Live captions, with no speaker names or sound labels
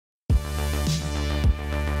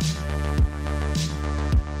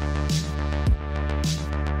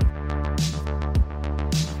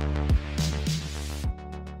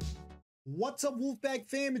What's up, Wolfpack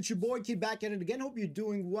fam? It's your boy Kid back at it again. Hope you're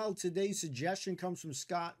doing well. Today's suggestion comes from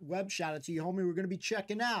Scott Webb. Shout out to you, homie. We're going to be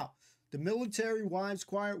checking out the Military Wives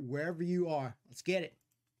Choir wherever you are. Let's get it.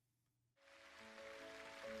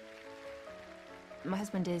 My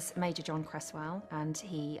husband is Major John Cresswell, and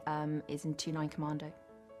he is in 29 Commando.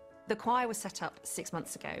 The choir was set up 6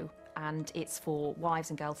 months ago, and it's for wives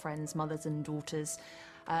and girlfriends, mothers and daughters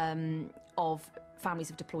of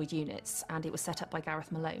families of deployed units, and it was set up by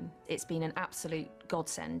Gareth Malone. It's been an absolute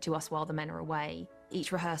godsend to us while the men are away.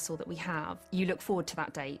 Each rehearsal that we have, you look forward to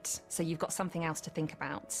that date, so you've got something else to think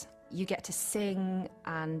about. You get to sing,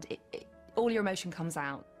 and all your emotion comes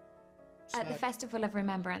out. At the Festival of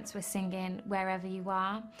Remembrance, we're singing Wherever You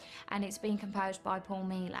Are, and it's been composed by Paul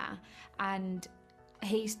Mealer, and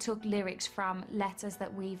he's took lyrics from letters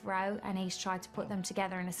that we've wrote, and he's tried to put them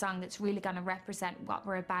together in a song that's really going to represent what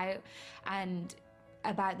we're about, and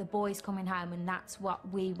about the boys coming home, and that's what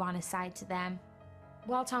we want to say to them.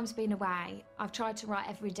 While Tom's been away, I've tried to write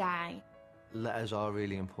every day. Letters are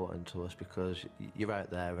really important to us because you're out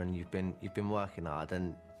there and you've been working hard,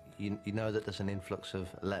 and you know that there's an influx of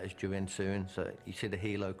letters due in soon, so you see the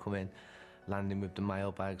helo come in, landing with the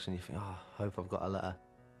mail bags, and you think, oh, I hope I've got a letter.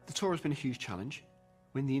 The tour has been a huge challenge.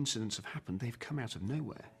 When the incidents have happened, they've come out of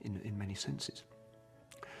nowhere in many senses.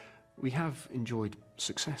 We have enjoyed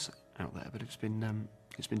success out there, but it's been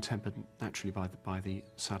tempered naturally by the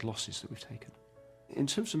sad losses that we've taken. In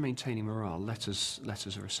terms of maintaining morale, letters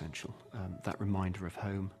are essential. That reminder of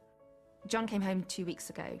home. John came home 2 weeks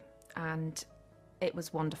ago, and it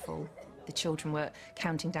was wonderful. The children were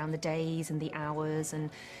counting down the days and the hours, and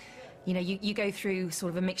you know, you go through sort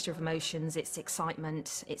of a mixture of emotions. It's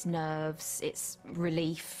excitement, it's nerves, it's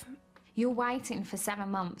relief. You're waiting for 7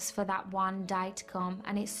 months for that one day to come,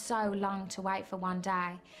 and it's so long to wait for one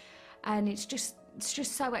day. And it's just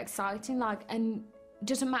so exciting, like, and it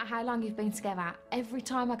doesn't matter how long you've been together, every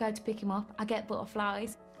time I go to pick him up, I get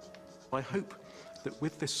butterflies. I hope that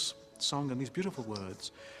with this song and these beautiful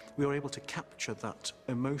words, we are able to capture that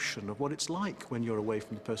emotion of what it's like when you're away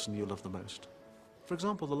from the person you love the most. For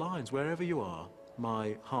example, the lines, wherever you are,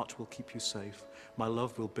 my heart will keep you safe, my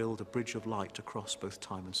love will build a bridge of light across both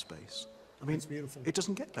time and space. I mean, it's beautiful. It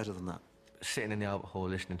doesn't get better than that. Sitting in the Albert Hall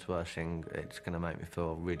listening to her sing, it's going to make me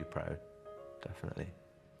feel really proud, definitely.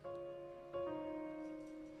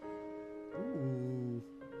 Ooh.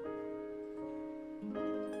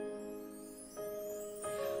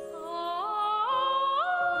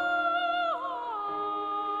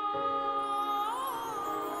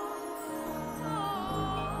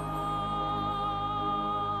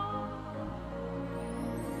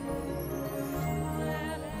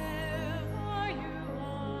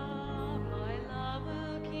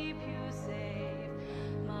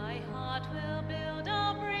 Will build a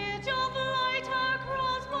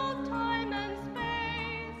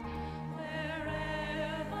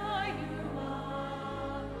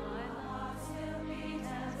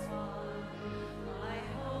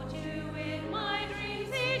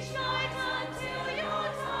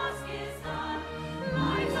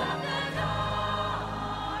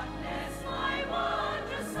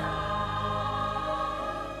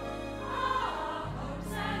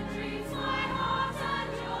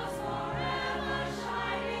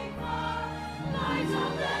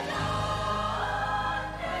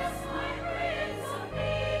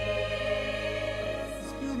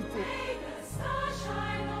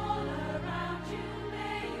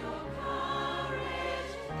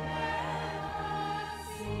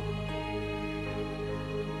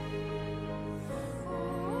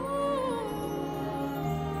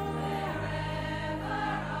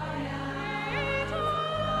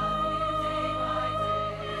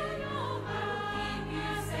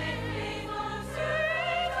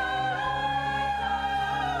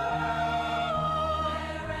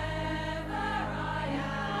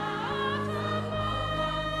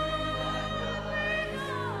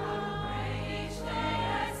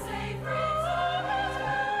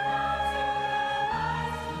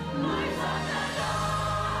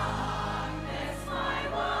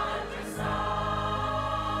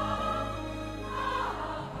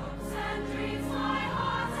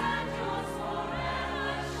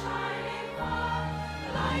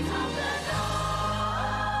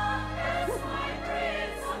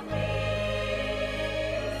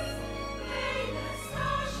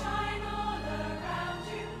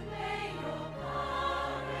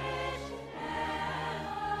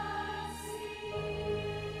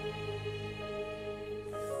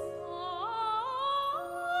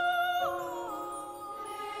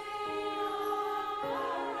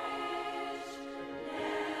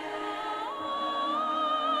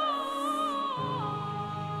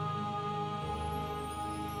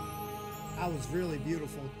That was really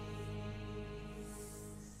beautiful.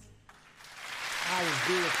 That was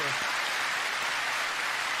beautiful.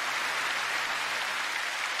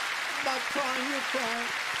 I'm not crying, you're crying.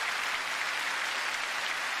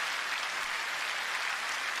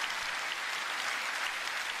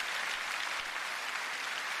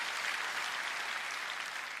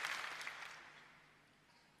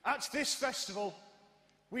 At this festival,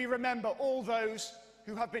 we remember all those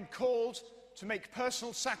who have been called to make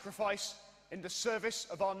personal sacrifice in the service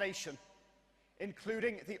of our nation,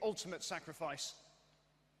 including the ultimate sacrifice.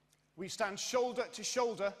 We stand shoulder to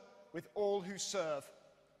shoulder with all who serve.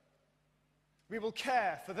 We will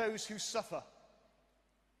care for those who suffer,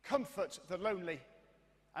 comfort the lonely,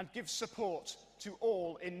 and give support to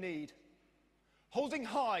all in need. Holding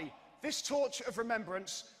high this torch of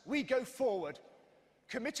remembrance, we go forward,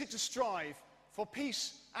 committed to strive for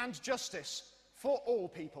peace and justice for all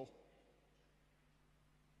people.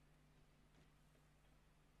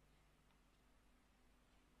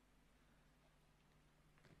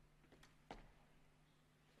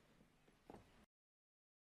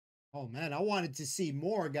 Oh man, I wanted to see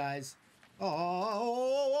more, guys.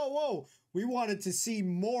 Oh, we wanted to see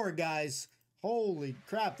more, guys. Holy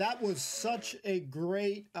crap, that was such a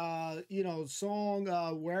great,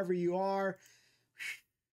 song. Wherever you are,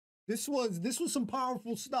 this was some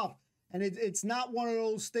powerful stuff, and it's not one of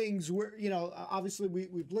those things where obviously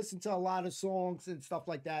we've listened to a lot of songs and stuff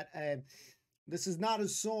like that, and this is not a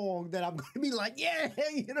song that I'm going to be like, yeah,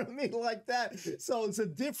 you know what I mean, like that. So it's a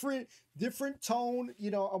different tone,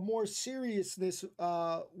 a more seriousness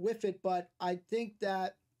with it. But I think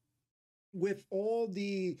that with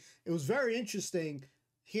it was very interesting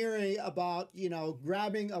hearing about,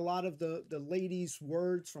 grabbing a lot of the ladies'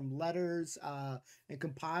 words from letters and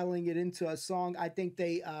compiling it into a song. I think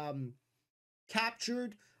they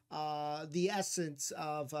captured the essence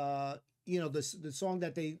of the song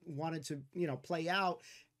that they wanted to play out,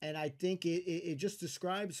 and I think it just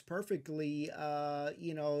describes perfectly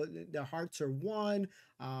their hearts are one.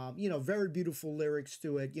 Very beautiful lyrics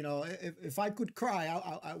to it. If I could cry,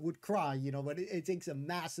 I would cry, but it takes a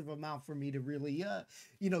massive amount for me to really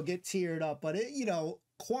get teared up. But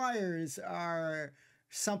choirs are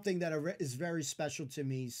something that is very special to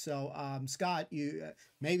me. So Scott,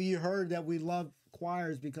 maybe you heard that we love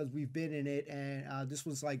choirs because we've been in it, and this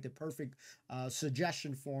was like the perfect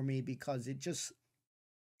suggestion for me, because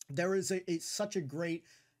there is such a great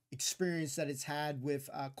experience that it's had with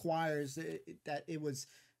choirs, that it was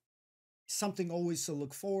something always to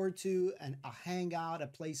look forward to, and a hangout, a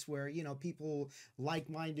place where people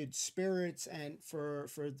like-minded spirits. And for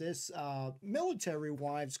this military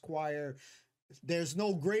wives choir, there's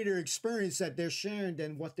no greater experience that they're sharing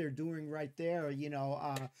than what they're doing right there.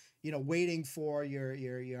 Waiting for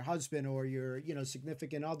your husband or your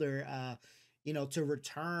significant other to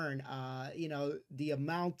return. The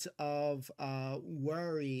amount of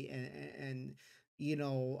worry and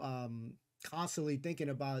constantly thinking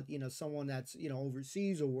about someone that's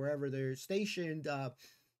overseas or wherever they're stationed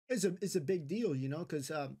is a big deal, because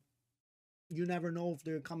you never know if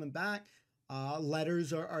they're coming back.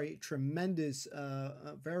 Letters are a tremendous,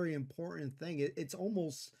 very important thing. It's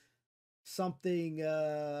almost something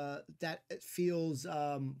that feels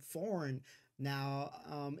foreign now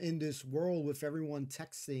in this world with everyone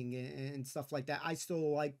texting and stuff like that. I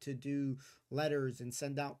still like to do letters and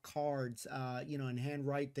send out cards, and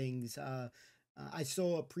handwrite things. I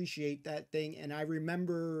still appreciate that thing. And I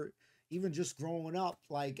remember even just growing up,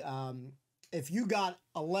 like if you got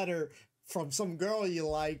a letter from some girl you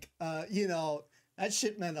like, that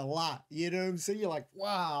shit meant a lot. You know what I'm saying? You're like,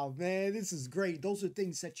 wow, man, this is great. Those are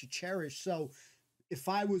things that you cherish. So if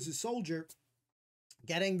I was a soldier,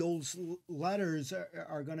 getting those letters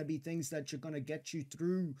are going to be things that you're going to get you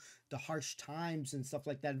through the harsh times and stuff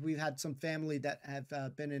like that. We've had some family that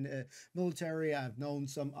have been in the military. I've known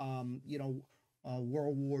some,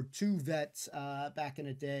 World War II vets back in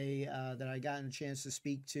the day that I got a chance to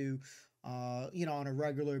speak to, on a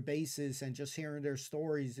regular basis, and just hearing their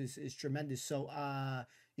stories is tremendous. So,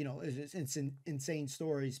 it's insane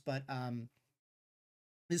stories, but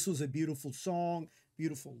this was a beautiful song,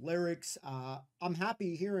 beautiful lyrics. I'm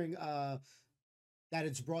happy hearing that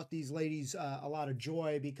it's brought these ladies a lot of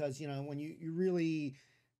joy, because when you really,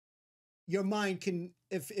 your mind can,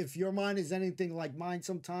 if your mind is anything like mine,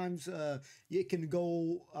 sometimes it can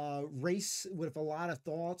go race with a lot of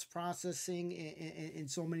thoughts processing, and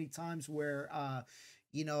so many times where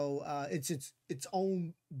it's its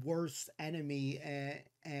own worst enemy,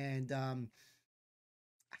 and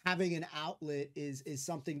having an outlet is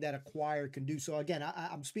something that a choir can do. So again,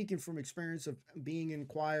 I'm speaking from experience of being in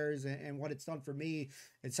choirs and what it's done for me.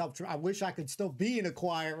 It's helped. I wish I could still be in a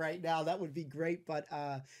choir right now. That would be great. But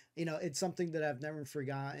you know, it's something that I've never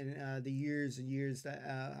forgotten. The years and years that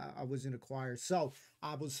I was in a choir. So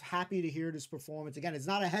I was happy to hear this performance. Again, it's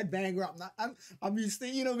not a headbanger. I'm used to,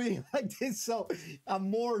 you know, being like this. So I'm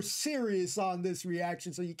more serious on this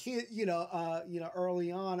reaction. So you can't,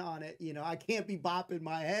 early on it, I can't be bopping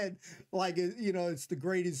my head like, it's the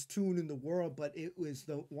greatest tune in the world, but it was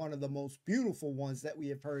one of the most beautiful ones that we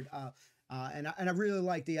have heard. And I really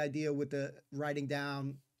like the idea with the writing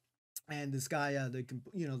down, and this guy,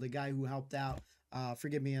 the guy who helped out.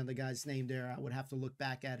 Forgive me on the guy's name there. I would have to look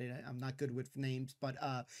back at it. I'm not good with names, but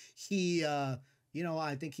he, I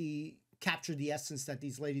think he captured the essence that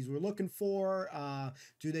these ladies were looking for. I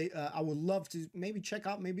would love to maybe check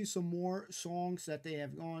out maybe some more songs that they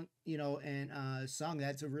have gone, and sung.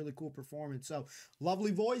 That's a really cool performance. So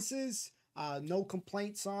lovely voices. No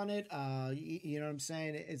complaints on it. You know what I'm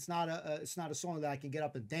saying? It's not a song that I can get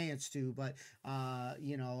up and dance to, but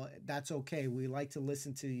that's okay. We like to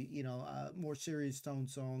listen to more serious tone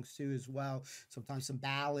songs too as well. Sometimes some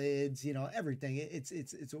ballads. Everything.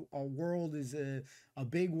 It's a world is a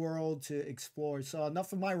big world to explore. So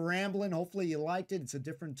enough of my rambling. Hopefully you liked it. It's a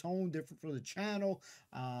different tone, different for the channel.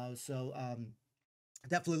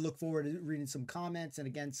 Definitely look forward to reading some comments. And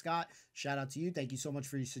again, Scott, shout out to you. Thank you so much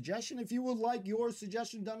for your suggestion. If you would like your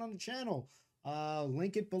suggestion done on the channel,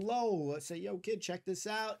 link it below. Say, yo, kid, check this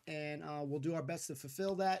out. And we'll do our best to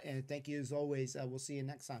fulfill that. And thank you as always. We'll see you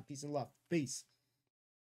next time. Peace and love. Peace.